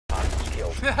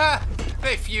killed.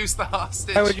 They fused the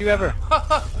hostage. Why would you ever?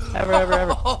 Ever an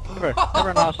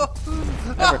hostage.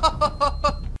 Ever.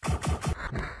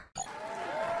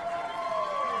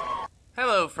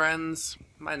 Hello friends,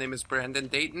 my name is Brandon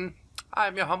Dayton.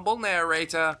 I'm your humble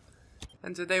narrator,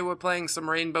 and today we're playing some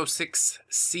Rainbow Six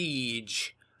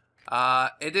Siege.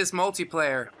 It is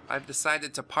multiplayer. I've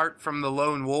decided to part from the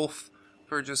lone wolf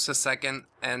for just a second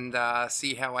and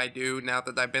see how I do now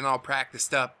that I've been all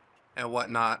practiced up and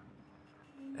whatnot.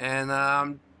 And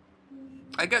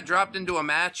I got dropped into a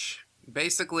match.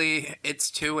 Basically, it's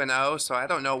 2-0, so I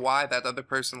don't know why that other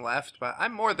person left, but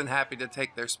I'm more than happy to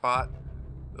take their spot.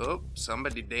 Oh,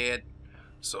 somebody did.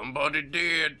 Somebody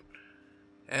did.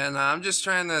 And I'm just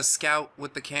trying to scout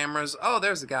with the cameras. Oh,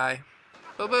 there's a guy.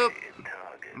 Boop, boop.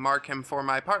 Mark him for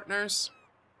my partners.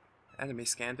 Enemy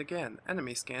scanned again.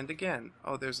 Enemy scanned again.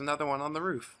 Oh, there's another one on the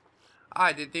roof.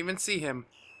 I didn't even see him.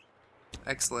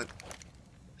 Excellent.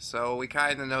 So we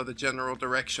kind of know the general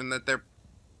direction that they're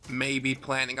maybe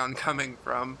planning on coming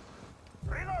from.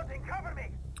 Reloading, cover me.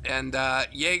 And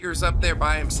Jaeger's up there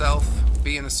by himself,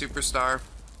 being a superstar.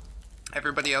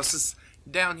 Everybody else is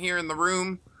down here in the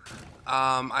room.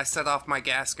 I set off my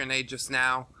gas grenade just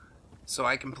now, so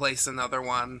I can place another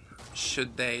one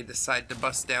should they decide to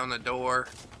bust down a door.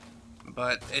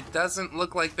 But it doesn't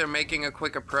look like they're making a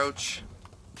quick approach.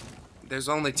 There's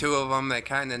only 2 of them. They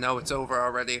kind of know it's over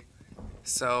already.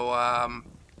 So,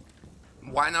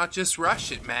 why not just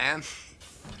rush it, man?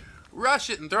 Rush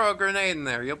it and throw a grenade in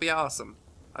there. You'll be awesome.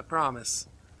 I promise.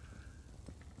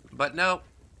 But nope,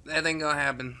 that ain't gonna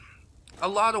happen. A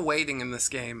lot of waiting in this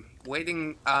game.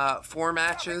 Waiting for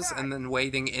matches and then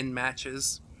waiting in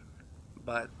matches.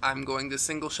 But I'm going to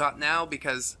single shot now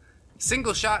because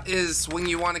single shot is when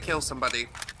you want to kill somebody.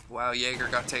 Wow, Jaeger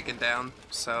got taken down.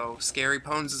 So Scary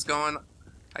Pones is going.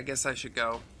 I guess I should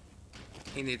go.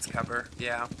 He needs cover,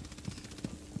 yeah.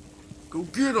 Go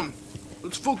get him!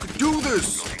 Let's fucking do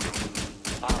this!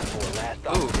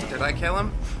 Ooh, did I kill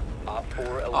him?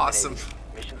 Awesome.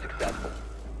 Mission successful.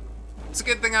 It's a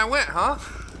good thing I went, huh?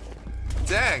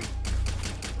 Dang.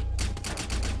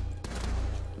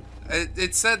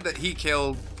 It said that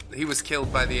he was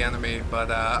killed by the enemy, but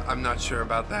I'm not sure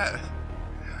about that.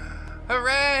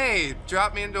 Hooray!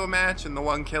 Drop me into a match and the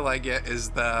 1 kill I get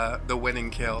is the winning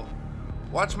kill.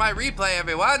 Watch my replay,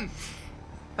 everyone!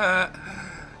 And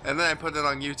then I put it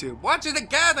on YouTube. Watch it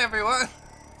again, everyone!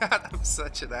 God, I'm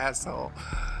such an asshole.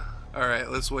 Alright,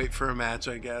 let's wait for a match,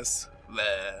 I guess.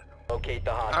 Bleh. Locate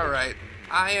the hostage. Alright,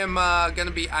 I am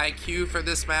gonna be IQ for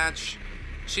this match.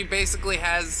 She basically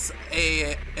has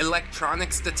a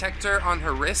electronics detector on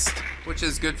her wrist, which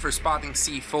is good for spotting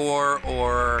C4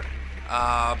 or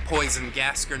poison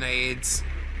gas grenades,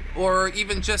 or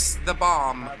even just the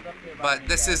bomb. But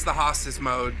this is the hostage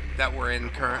mode that we're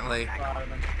in currently,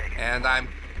 and I'm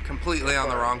completely on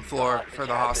the wrong floor for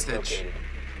the hostage.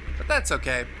 But that's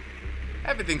okay.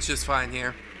 Everything's just fine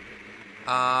here.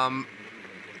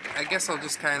 I guess I'll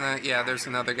just kind of... Yeah, there's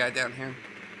another guy down here.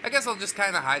 I guess I'll just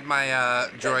kind of hide my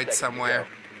droid somewhere.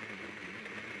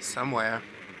 Somewhere.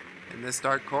 In this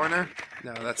dark corner?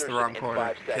 No, that's the wrong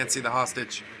corner. Can't see the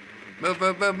hostage. Move,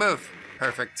 move, move, move.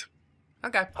 Perfect.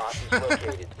 Okay.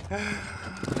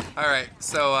 Alright,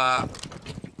 so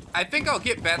I think I'll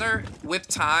get better with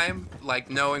time, like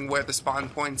knowing where the spawn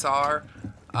points are.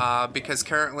 Because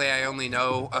currently I only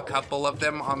know a couple of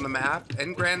them on the map.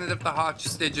 And granted, if the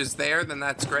hostage is there, then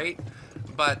that's great.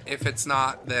 But if it's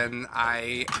not, then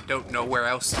I don't know where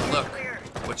else to look,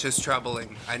 which is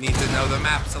troubling. I need to know the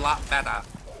maps a lot better.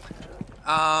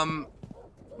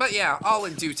 But yeah, all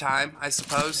in due time, I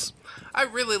suppose. I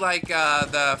really like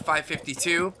the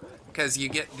 552, because you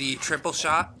get the triple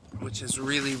shot, which is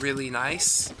really, really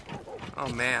nice.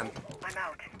 Oh man. I'm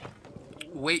out.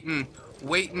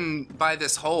 Waiting by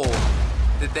this hole.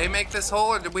 Did they make this hole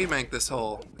or did we make this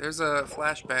hole? There's a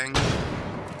flashbang.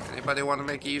 Anybody want to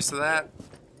make use of that?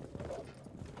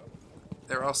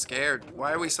 They're all scared.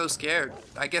 Why are we so scared?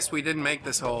 I guess we didn't make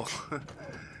this hole.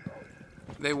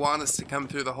 They want us to come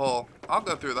through the hole. I'll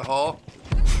go through the hole.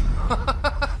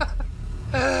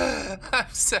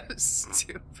 I'm so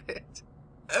stupid.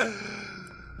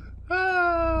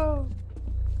 Oh.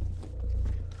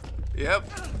 Yep.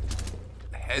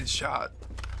 Headshot.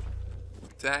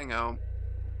 Dango.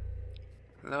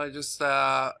 Now I just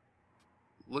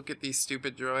look at these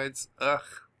stupid droids. Ugh.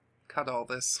 Cut all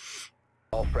this.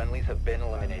 All friendlies have been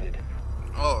eliminated.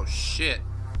 Oh shit.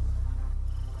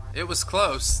 It was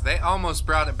close. They almost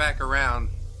brought it back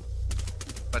around.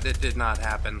 But it did not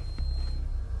happen.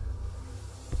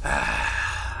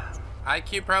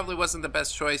 IQ probably wasn't the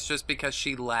best choice just because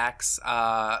she lacks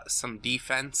some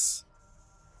defense.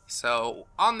 So,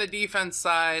 on the defense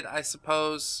side, I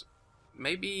suppose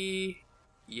maybe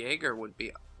Jaeger would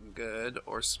be good,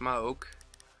 or Smoke.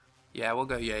 Yeah, we'll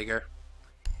go Jaeger.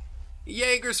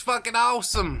 Jaeger's fucking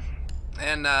awesome!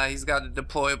 And he's got a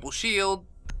deployable shield.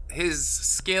 His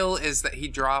skill is that he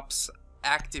drops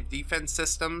active defense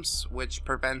systems, which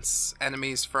prevents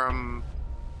enemies from,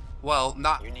 well,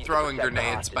 not throwing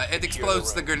grenades, but it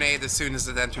explodes the grenade as soon as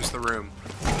it enters the room,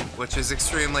 which is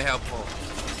extremely helpful.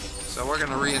 So we're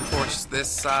gonna reinforce this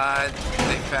side.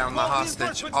 They found the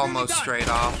hostage almost straight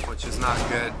off, which is not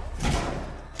good.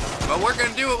 But we're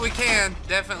gonna do what we can,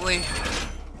 definitely.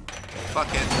 Fuck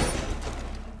it.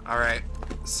 Alright,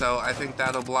 so I think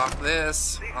that'll block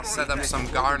this. I'll set up some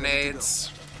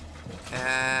garnades.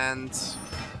 And,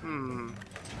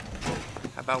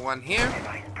 how about one here?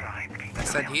 I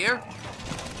said here?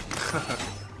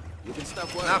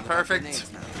 Not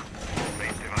perfect,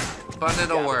 but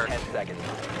it'll work.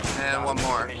 And one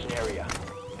more,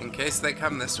 in case they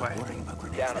come this way.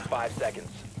 Down to 5 seconds.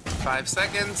 5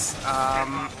 seconds.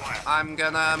 I'm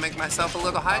gonna make myself a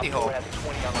little hidey hole,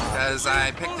 because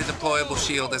I picked a deployable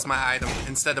shield as my item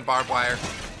instead of barbed wire.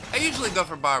 I usually go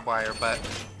for barbed wire, but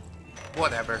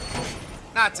whatever.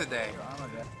 Not today.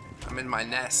 I'm in my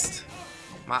nest.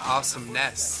 My awesome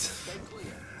nest.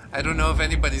 I don't know if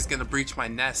anybody's gonna breach my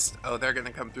nest. Oh, they're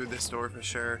gonna come through this door for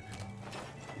sure.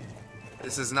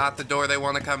 This is not the door they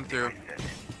want to come through.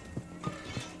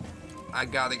 I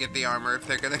gotta get the armor if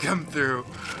they're gonna come through.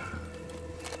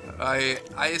 I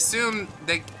assume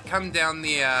they come down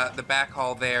the back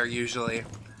hall there usually,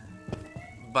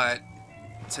 but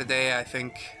today I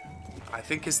think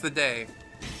is the day.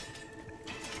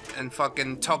 And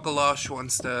fucking Tokolosh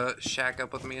wants to shack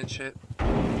up with me and shit.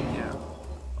 Yeah.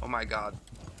 Oh my god.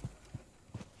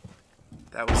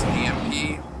 That was an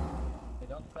EMP.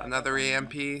 Another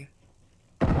EMP.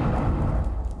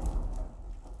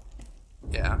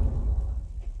 Yeah.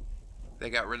 They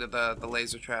got rid of the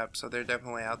laser trap, so they're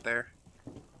definitely out there.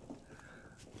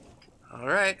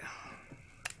 Alright.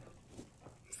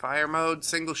 Fire mode,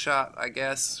 single shot, I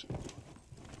guess.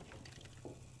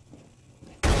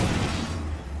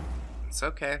 It's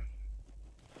okay.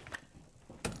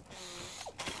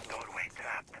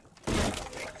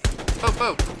 Oh,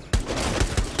 oh!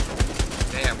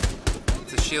 Damn.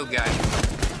 It's a shield guy.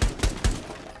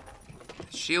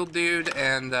 Shield dude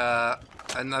and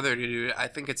another dude. I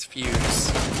think it's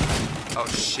Fuse. Oh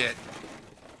shit.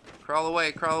 Crawl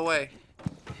away, crawl away.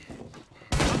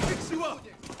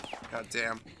 God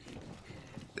damn.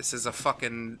 This is a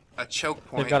choke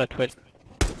point. They've got a twitch.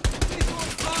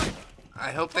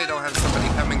 I hope they don't have somebody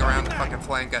coming around to fucking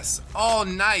flank us. Oh,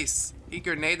 nice! He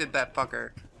grenaded that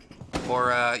fucker. Or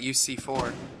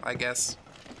UC4, I guess.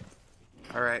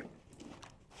 Alright.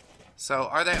 So,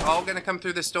 are they all gonna come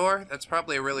through this door? That's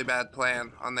probably a really bad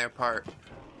plan on their part.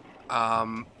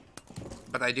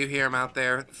 But I do hear him out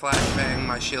there. Flashbang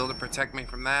my shield to protect me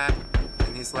from that.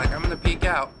 And he's like, I'm gonna peek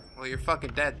out. Well, you're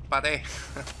fucking dead, buddy.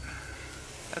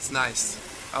 That's nice.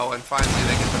 Oh, and finally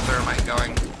they get the thermite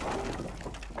going.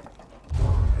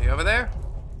 Are you over there?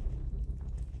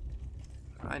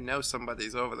 I know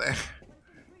somebody's over there.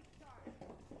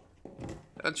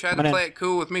 Don't try to play it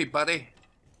cool with me, buddy.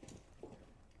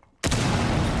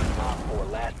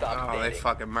 Oh, they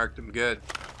fucking murked him good.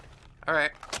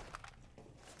 Alright.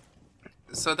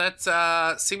 So that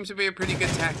seems to be a pretty good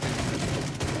tactic.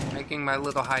 Making my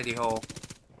little hidey hole.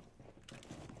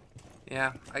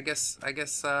 Yeah, I guess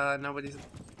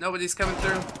nobody's coming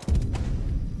through.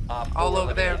 All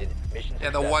over there. Yeah,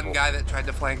 the one guy that tried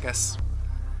to flank us.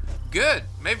 Good.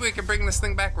 Maybe we can bring this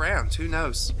thing back around. Who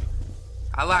knows?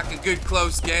 I like a good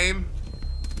close game.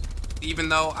 Even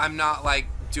though I'm not like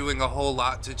doing a whole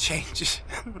lot to change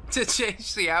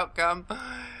the outcome.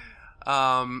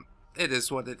 It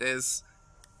is what it is.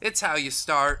 It's how you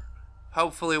start.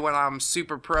 Hopefully when I'm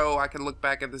super pro, I can look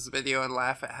back at this video and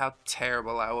laugh at how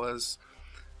terrible I was.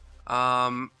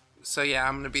 So yeah,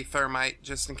 I'm gonna be thermite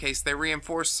just in case they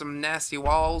reinforce some nasty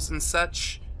walls and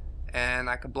such, and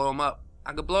I could blow them up.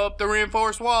 I could blow up the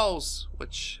reinforced walls,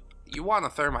 which you want a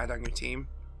thermite on your team,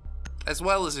 as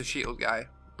well as a shield guy,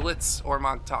 Blitz or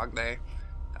Montagne,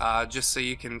 just so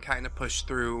you can kind of push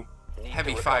through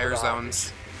heavy fire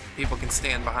zones. People can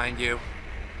stand behind you,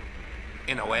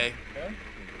 in a way.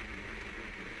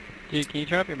 Dude, can you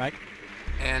turn up your mic?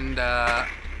 And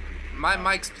my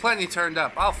mic's plenty turned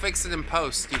up. I'll fix it in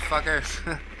post, you fucker.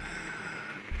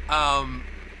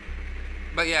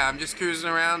 But yeah, I'm just cruising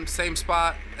around, same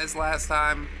spot as last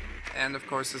time, and of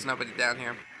course there's nobody down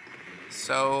here.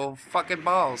 So, fucking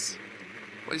balls.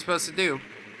 What are you supposed to do?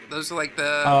 Those are like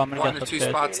the 1 or 2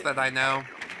 spots that I know.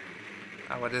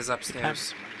 Oh, it is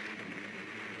upstairs.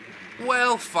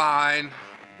 Well, fine.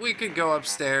 We could go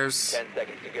upstairs. 10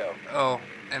 seconds to go. Oh,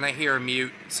 and I hear a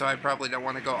mute, so I probably don't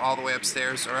want to go all the way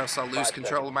upstairs, or else I'll lose 5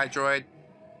 control of my droid.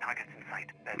 Targets in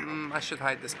sight. I should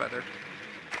hide this better.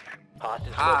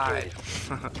 Hostage Hide.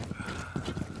 located.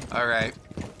 Alright.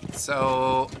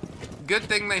 So, good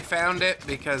thing they found it,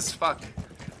 because fuck,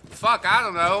 I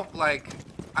don't know, like,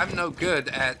 I'm no good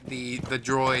at the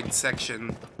droid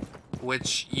section,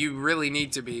 which you really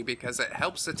need to be, because it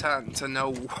helps a ton to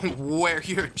know where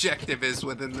your objective is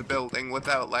within the building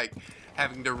without, like,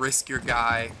 having to risk your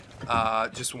guy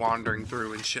just wandering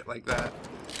through and shit like that.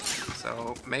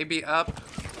 So, maybe up,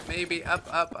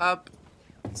 up.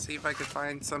 See if I could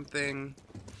find something.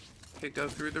 Could go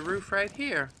through the roof right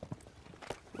here.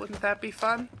 Wouldn't that be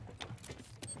fun?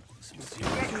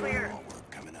 Get clear.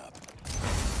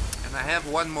 And I have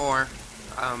one more,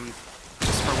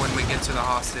 just for when we get to the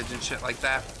hostage and shit like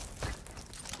that.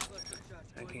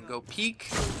 I can go peek,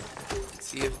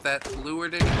 see if that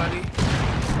lured anybody.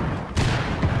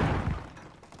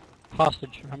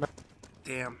 Hostage, remember?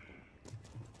 Damn.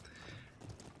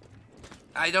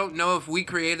 I don't know if we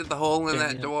created the hole in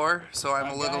that door, so I'm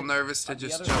a little nervous to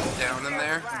just jump down in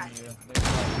there.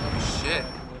 Shit.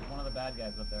 There's one of the bad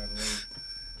guys up there, I believe.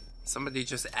 Somebody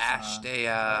just ashed Where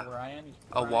I am,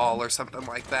 a wall or something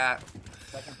like that.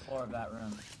 second floor of that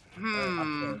room. Or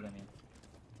upstairs, I mean.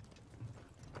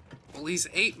 Well, he's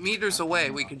 8 meters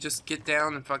away. We could just get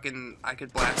down and fucking... I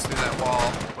could blast through that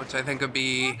wall, which I think would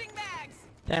be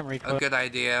Damn, a Rico. good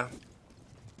idea.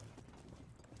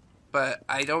 But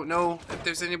I don't know if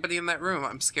there's anybody in that room.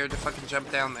 I'm scared to fucking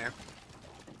jump down there.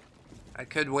 I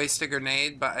could waste a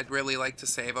grenade, but I'd really like to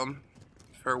save them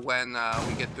for when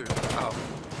we get through. Oh.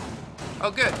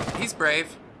 Oh, good. He's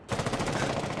brave.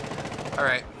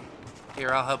 Alright.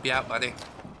 Here, I'll help you out, buddy.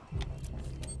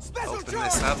 Open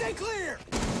this up. Stay clear.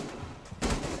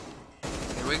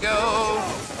 Here we go.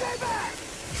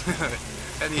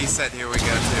 And he said, here we go,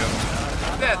 too.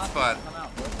 That's fun. Come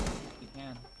out, boys. You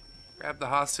can. Grab the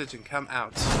hostage and come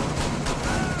out.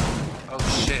 Oh,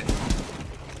 shit.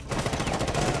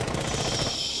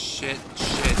 Shit.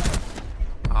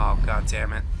 Oh, god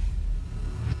damn it.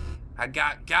 I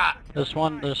got. This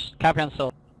Capitan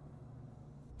still.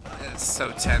 It's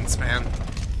so tense, man.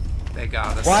 They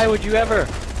got us. Why would you ever?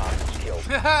 Hostage killed.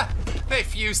 They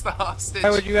fused the hostage.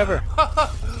 Why would you ever?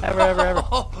 Ever an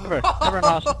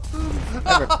hostage.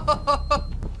 Ever.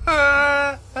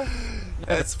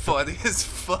 That's funny as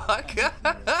fuck.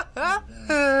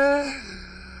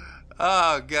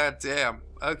 Oh, god damn.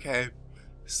 Okay.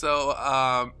 So,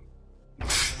 I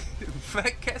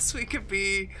guess we could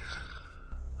be,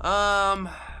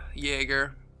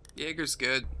 Jaeger. Jaeger's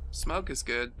good. Smoke is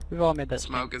good. We've all made that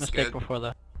Smoke is mistake good. before,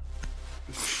 though.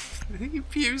 He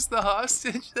fused the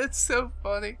hostage. That's so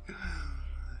funny.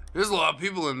 There's a lot of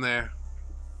people in there.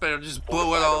 Better just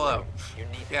blow it all up. You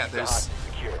need to Yeah, keep the there's hostage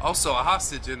secure. also a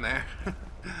hostage in there.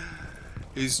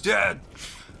 He's dead.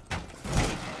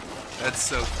 That's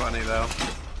so funny, though.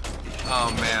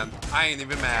 Oh, man. I ain't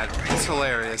even mad. It's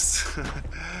hilarious.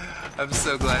 I'm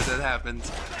so glad that happened.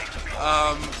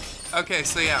 Okay,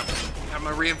 so yeah. I'm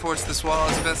gonna reinforce this wall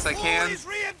as best I can.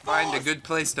 Find a good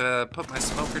place to put my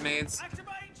smoke grenades.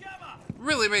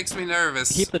 Really makes me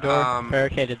nervous. Keep the door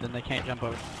barricaded, then they can't jump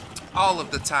over. All of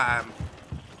the time.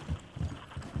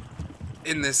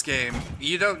 In this game,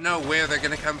 you don't know where they're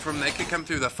gonna come from. They could come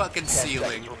through the fucking 10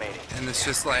 ceiling, seconds remaining. and it's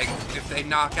just like if they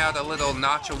knock out a little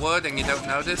notch of wood and you don't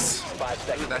notice. 5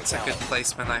 seconds. Ooh, that's a to good count.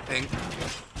 placement, I think.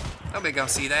 Nobody gonna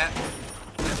see that.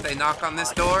 If they knock on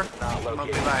this door, I'm gonna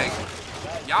be like,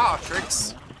 "Y'all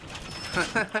tricks."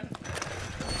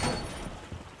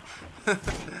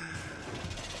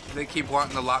 They keep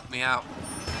wanting to lock me out.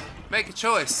 Make a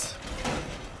choice.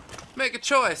 Make a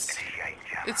choice.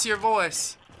 It's your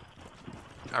voice.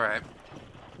 Alright.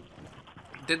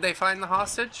 Did they find the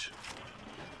hostage?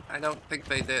 I don't think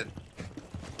they did.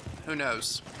 Who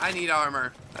knows? I need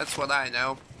armor. That's what I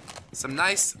know. Some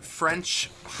nice French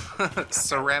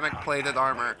ceramic plated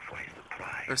armor.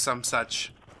 Or some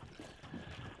such.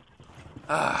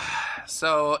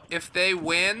 So, if they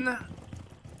win,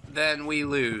 then we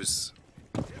lose.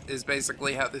 Is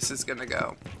basically how this is gonna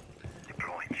go.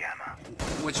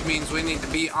 Which means we need to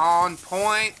be on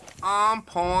point. On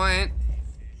point.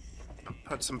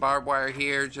 Put some barbed wire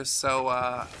here just so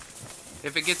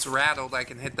if it gets rattled I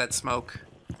can hit that smoke.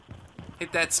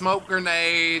 Hit that smoke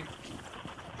grenade.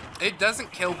 It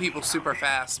doesn't kill people super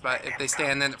fast, but if they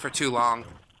stand in it for too long,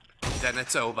 then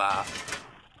it's over.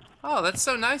 Oh, that's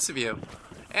so nice of you.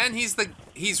 And he's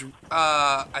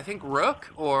I think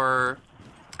Rook, or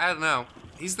I don't know.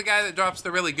 He's the guy that drops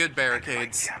the really good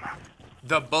barricades.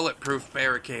 the bulletproof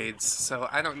barricades, so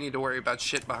I don't need to worry about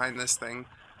shit behind this thing,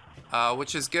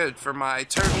 which is good for my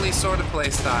turtly sort of play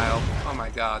style. Oh my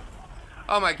god.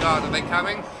 Oh my god, are they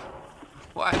coming?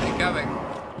 Why are they coming?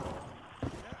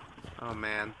 Oh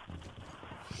man.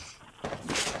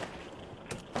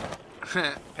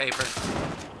 Paper.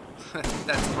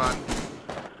 That's fun.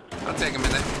 I'll take a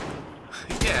minute.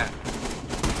 Yeah.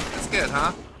 That's good,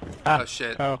 huh? Ah, Oh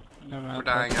shit. Oh, never mind. We're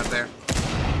dying out there.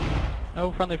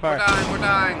 No friendly fire. We're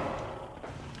dying.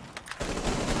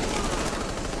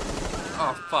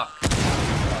 Oh fuck.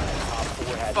 Op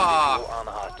 4 has Fuck. visual on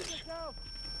the hostage.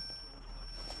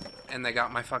 And they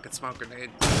got my fucking smoke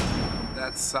grenade.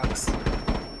 That sucks.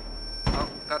 Oh,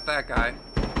 got that guy.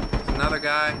 There's another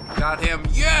guy. Got him.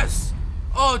 Yes!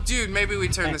 Oh, dude, maybe we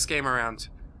turn this game around.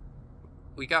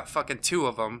 We got fucking 2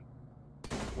 of them.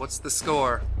 What's the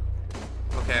score?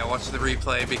 Okay, I watched the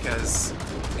replay because,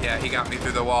 yeah, he got me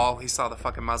through the wall. He saw the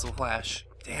fucking muzzle flash.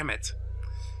 Damn it.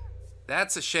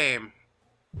 That's a shame.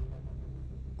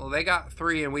 Well, they got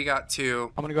 3 and we got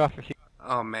 2. I'm gonna go after you.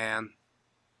 Oh, man.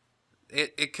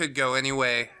 It could go any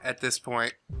way at this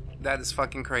point. That is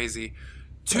fucking crazy.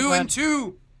 2 and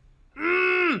 2!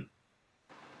 Mmm!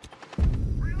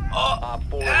 Oh! Op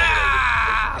 4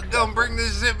 Ah! eliminated. Don't bring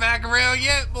this shit back around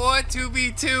yet, boy.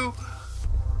 2v2.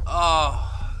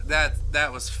 Oh,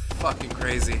 that was fucking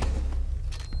crazy.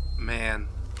 Man.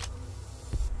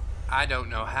 I don't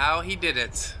know how he did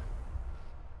it.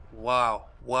 Wow.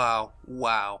 Wow.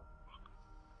 Wow.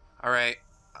 Alright.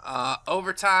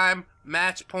 Overtime.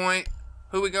 Match point.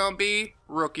 Who we gonna be?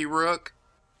 Rookie Rook.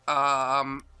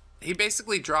 He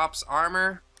basically drops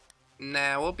armor.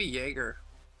 Nah, we'll be Jaeger.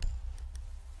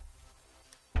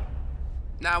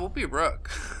 Nah, we'll be Rook.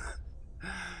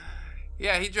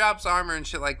 Yeah, he drops armor and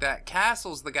shit like that.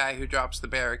 Castle's the guy who drops the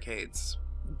barricades.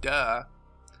 Duh.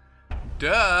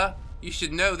 Duh! You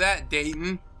should know that,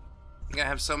 Dayton. I'm gonna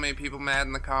have so many people mad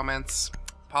in the comments.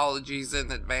 Apologies in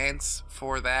advance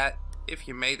for that. If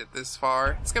you made it this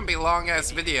far. It's gonna be a long ass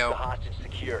The video. hostage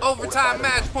secure. Overtime Fortify the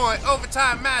match room. point,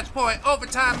 overtime match point,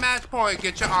 overtime match point.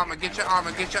 Get your armor, get your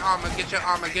armor, get your armor, get your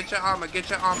armor, get your armor, get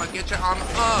your armor, get your armor.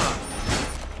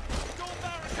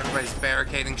 Everybody's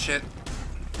barricading shit.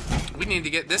 We need to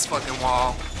get this fucking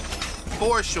wall.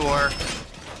 For sure.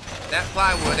 That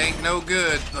plywood ain't no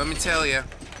good, let me tell you.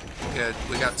 Good,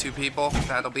 we got 2 people.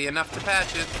 That'll be enough to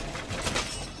patch it.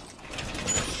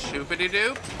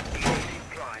 Shoopity-doo.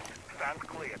 Stand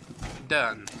clear.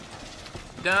 Done.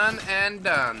 Done and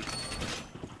done.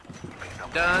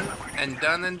 Done and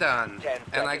done and done.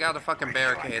 And I got a fucking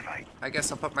barricade. I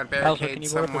guess I'll put my Alice, can barricade you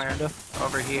go with this somewhere window?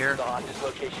 over here. The hostage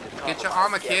location is Get your compromised.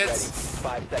 armor, Get kids.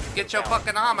 ready. 5 seconds Get to your count.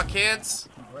 fucking armor, kids.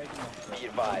 Breaking it. Be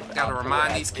advised. Gotta Op 4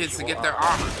 remind has these kids to visual get their on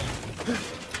armor.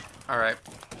 Alright.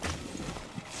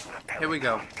 Here we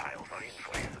go.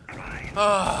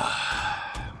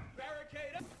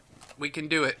 We can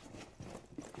do it.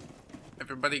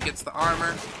 Everybody gets the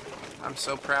armor. I'm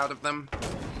so proud of them.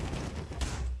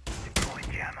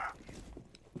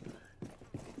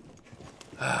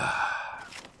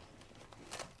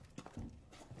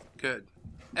 Good.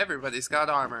 Everybody's got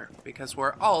armor because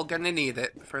we're all gonna need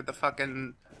it for the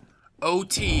fucking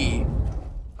OT.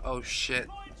 Oh shit.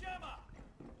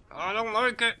 I don't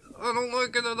like it. I don't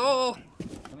like it at all.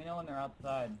 Let me know when they're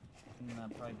outside. You can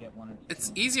probably get 1 or 2.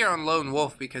 It's easier on Lone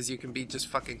Wolf because you can be just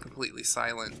fucking completely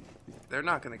silent. They're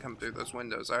not gonna come through those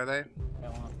windows, are they?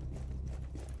 Got 1.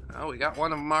 Oh, we got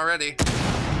one of them already.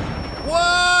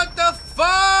 What the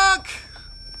fuck?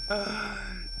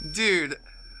 Dude,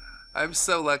 I'm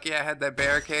so lucky I had that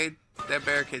barricade. That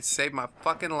barricade saved my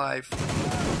fucking life.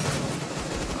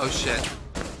 Oh shit.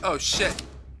 Oh shit.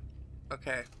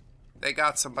 Okay. They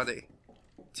got somebody.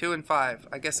 2 and 5.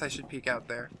 I guess I should peek out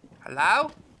there.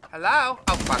 Hello? Hello?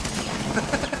 Oh fuck.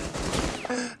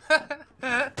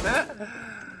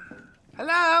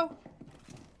 Hello?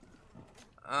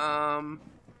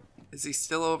 Is he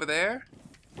still over there?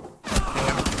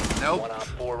 Damn. Nope. 1 op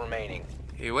 4 remaining.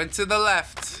 He went to the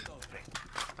left.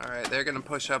 Alright, they're gonna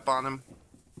push up on him.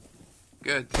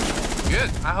 Good. Good.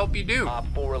 I hope you do. Op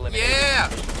 4 eliminated. Yeah!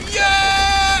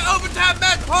 Yeah! Overtime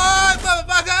match point,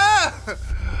 motherfucker!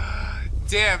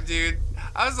 Damn, dude.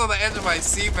 I was on the edge of my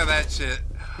seat for that shit.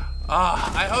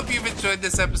 I hope you've enjoyed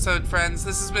this episode, friends.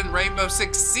 This has been Rainbow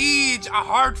Six Siege, a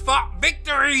hard-fought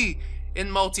victory in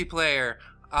multiplayer.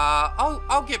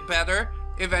 I'll get better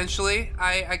eventually.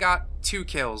 I got 2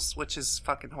 kills, which is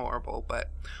fucking horrible,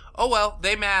 but oh well,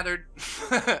 they mattered.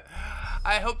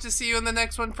 I hope to see you in the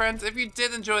next one, friends. If you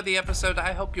did enjoy the episode,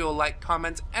 I hope you'll like,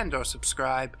 comment, and or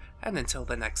subscribe. And until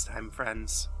the next time,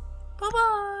 friends,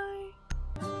 bye-bye.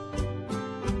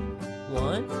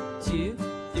 1, 2,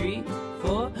 3,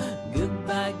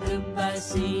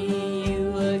 see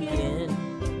you again.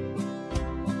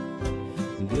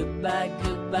 Goodbye,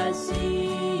 goodbye,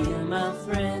 see you, my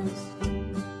friend.